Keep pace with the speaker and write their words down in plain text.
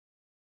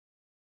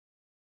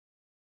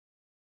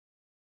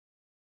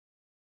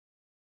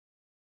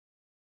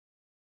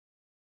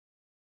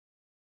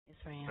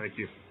sir, I am. Thank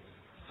you.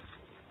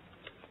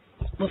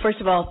 Well, first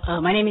of all,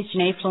 my name is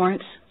Janae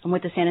Florence. I'm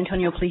with the San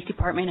Antonio Police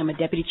Department. I'm a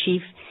deputy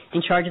chief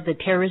in charge of the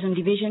terrorism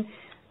division,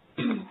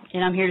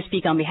 and I'm here to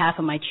speak on behalf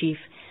of my chief,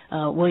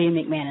 William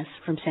McManus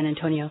from San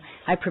Antonio.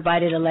 I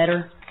provided a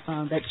letter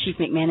that Chief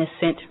McManus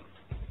sent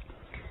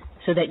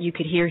so that you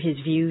could hear his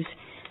views.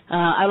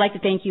 I'd like to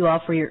thank you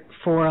all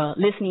for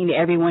listening to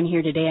everyone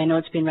here today. I know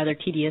it's been rather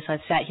tedious. I've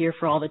sat here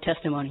for all the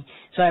testimony,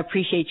 so I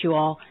appreciate you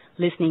all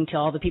listening to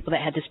all the people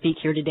that had to speak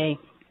here today.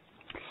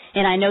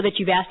 And I know that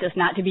you've asked us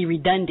not to be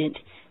redundant.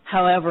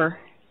 However,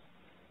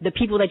 the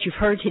people that you've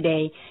heard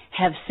today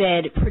have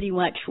said pretty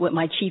much what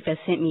my chief has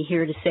sent me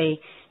here to say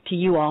to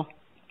you all.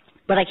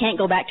 But I can't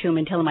go back to them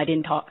and tell them I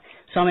didn't talk,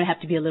 so I'm going to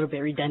have to be a little bit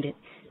redundant,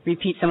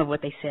 repeat some of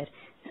what they said.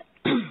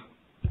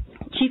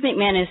 Chief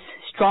McManus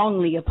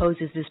strongly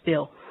opposes this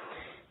bill.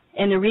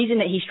 And the reason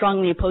that he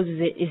strongly opposes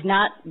it is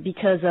not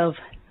because of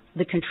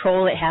the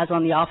control it has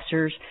on the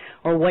officers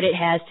or what it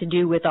has to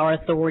do with our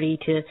authority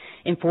to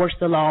enforce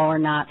the law or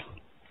not.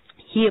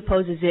 He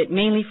opposes it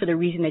mainly for the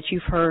reason that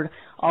you've heard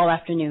all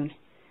afternoon.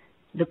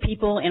 The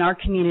people in our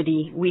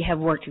community, we have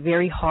worked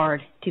very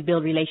hard to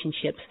build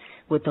relationships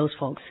with those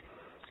folks.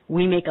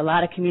 We make a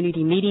lot of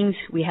community meetings.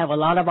 We have a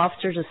lot of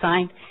officers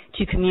assigned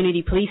to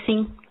community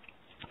policing,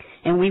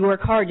 and we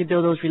work hard to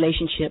build those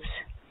relationships.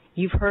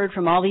 You've heard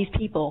from all these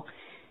people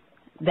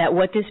that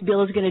what this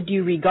bill is going to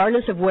do,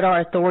 regardless of what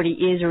our authority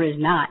is or is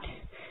not,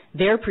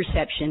 their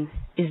perception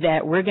is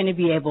that we're going to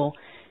be able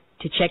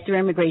to check their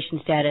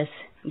immigration status,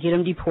 get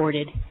them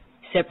deported,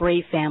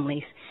 separate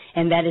families,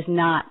 and that is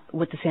not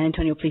what the San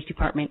Antonio Police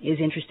Department is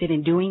interested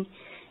in doing.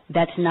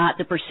 That's not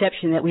the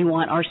perception that we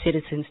want our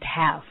citizens to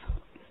have.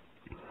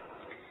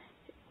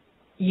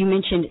 You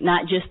mentioned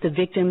not just the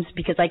victims,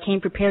 because I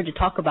came prepared to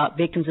talk about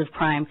victims of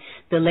crime,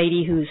 the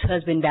lady whose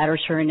husband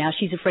batters her and now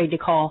she's afraid to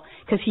call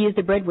because he is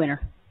the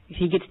breadwinner. If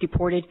he gets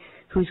deported,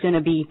 who's going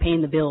to be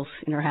paying the bills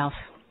in her house?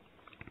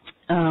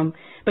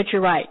 But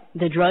you're right,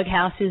 the drug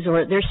houses,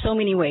 or there's so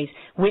many ways.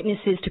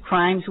 Witnesses to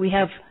crimes, we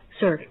have,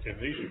 sir. If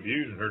he's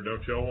abusing her,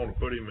 don't y'all want to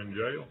put him in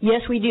jail?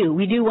 Yes, we do.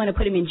 We do want to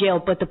put him in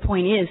jail, but the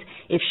point is,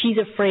 if she's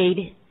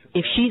afraid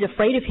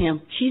of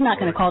him, she's not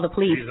going to call the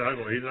police. He's not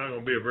going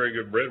to be a very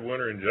good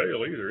breadwinner in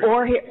jail either.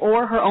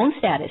 Or her own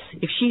status.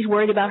 If she's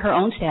worried about her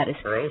own status.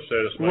 Her own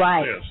status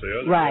makes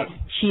sense. Right.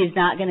 She is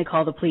not going to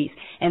call the police.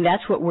 And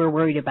that's what we're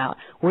worried about.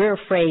 We're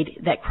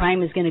afraid that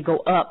crime is going to go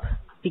up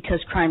because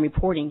crime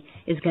reporting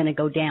is going to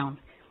go down.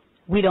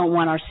 We don't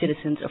want our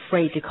citizens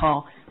afraid to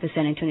call the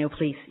San Antonio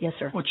police. Yes,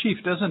 sir. Well,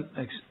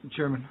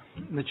 Chairman,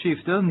 the Chief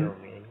doesn't.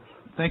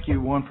 Thank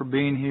you, one, for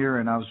being here,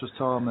 and I was just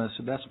telling him, I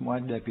said, that's my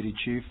deputy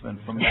chief, and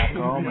from back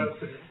home,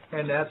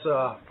 and that's,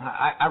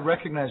 I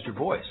recognized your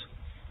voice.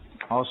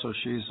 Also,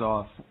 she's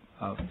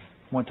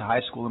went to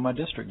high school in my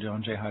district,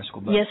 John Jay High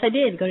School. But yes, I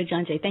did go to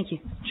John Jay. Thank you.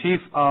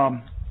 Chief,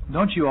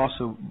 don't you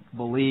also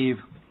believe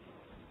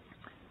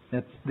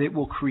that it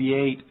will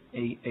create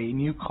a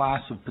new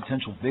class of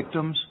potential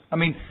victims? I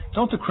mean,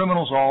 don't the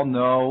criminals all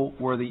know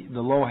where the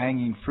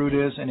low-hanging fruit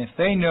is? And if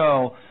they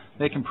know,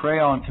 they can prey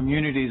on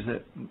communities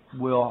that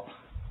will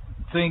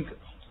think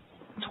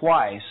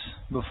twice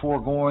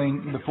before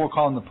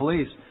calling the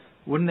police.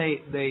 Wouldn't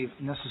they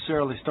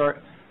necessarily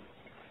start?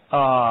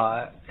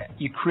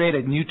 You create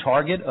a new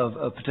target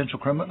of potential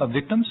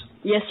victims?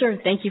 Yes, sir.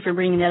 Thank you for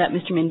bringing that up,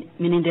 Mr.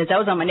 Menendez. That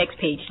was on my next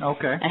page.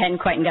 Okay. I hadn't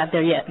quite got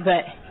there yet,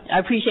 but I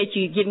appreciate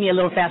you giving me a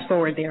little fast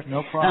forward there.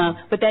 No problem.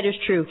 But that is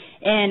true.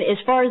 And as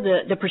far as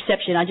the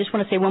perception, I just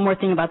want to say one more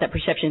thing about that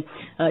perception.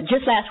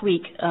 Just last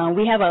week,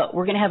 we're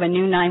going to have a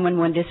new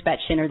 911 dispatch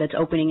center that's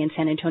opening in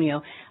San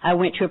Antonio. I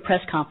went to a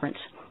press conference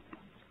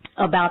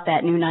about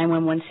that new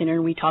 911 center,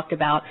 and we talked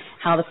about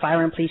how the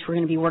fire and police were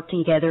going to be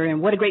working together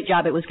and what a great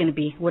job it was going to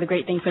be, what a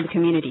great thing for the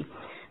community.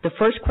 The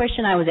first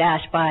question I was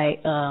asked by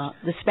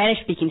the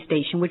Spanish-speaking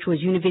station, which was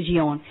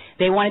Univision,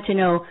 they wanted to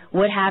know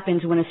what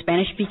happens when a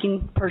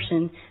Spanish-speaking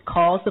person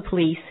calls the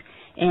police,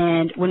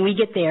 and when we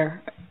get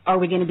there, are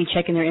we going to be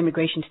checking their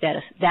immigration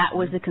status? That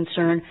was the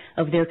concern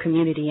of their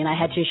community, and I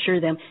had to assure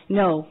them,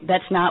 no,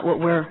 that's not what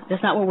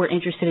we're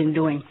interested in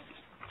doing.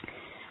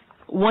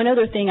 One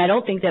other thing I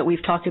don't think that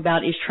we've talked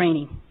about is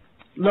training.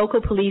 Local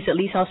police, at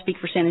least I'll speak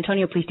for San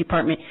Antonio Police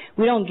Department,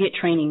 we don't get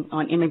training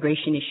on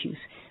immigration issues.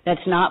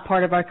 That's not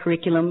part of our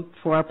curriculum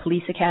for our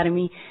police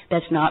academy.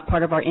 That's not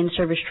part of our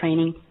in-service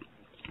training.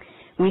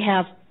 We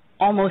have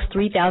almost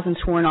 3,000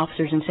 sworn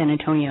officers in San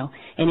Antonio,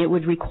 and it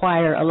would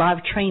require a lot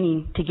of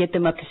training to get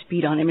them up to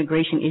speed on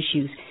immigration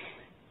issues.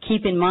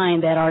 Keep in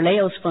mind that our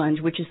LEOS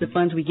funds, which is the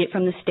funds we get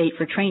from the state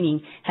for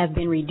training, have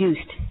been reduced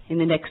in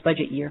the next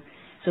budget year.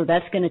 So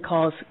that's going to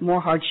cause more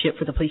hardship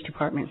for the police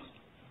department.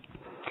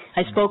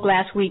 I spoke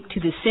last week to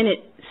the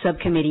Senate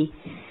subcommittee,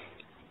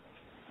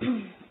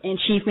 and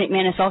Chief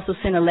McManus also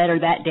sent a letter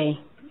that day.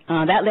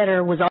 That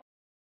letter was all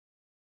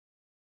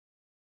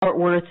Fort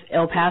Worth,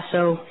 El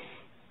Paso,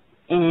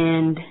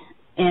 and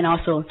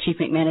also Chief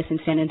McManus in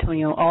San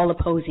Antonio, all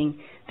opposing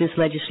this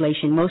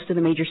legislation. Most of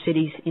the major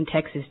cities in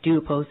Texas do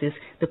oppose this,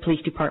 the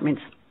police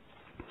departments.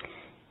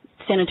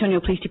 San Antonio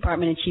Police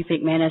Department and Chief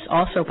McManus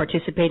also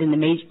participate in the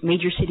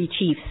Major City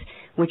Chiefs,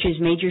 which is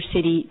major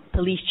city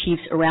police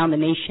chiefs around the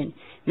nation.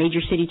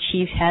 Major City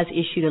Chiefs has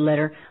issued a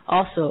letter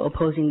also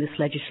opposing this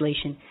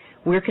legislation.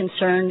 We're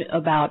concerned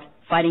about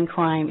fighting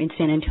crime in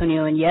San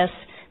Antonio, and yes,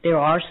 there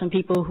are some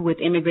people who with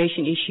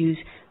immigration issues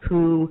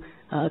who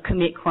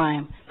commit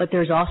crime, but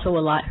there's also a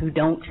lot who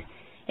don't,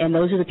 and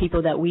those are the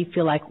people that we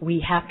feel like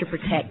we have to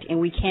protect, and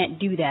we can't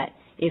do that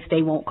if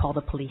they won't call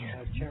the police.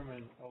 Chairman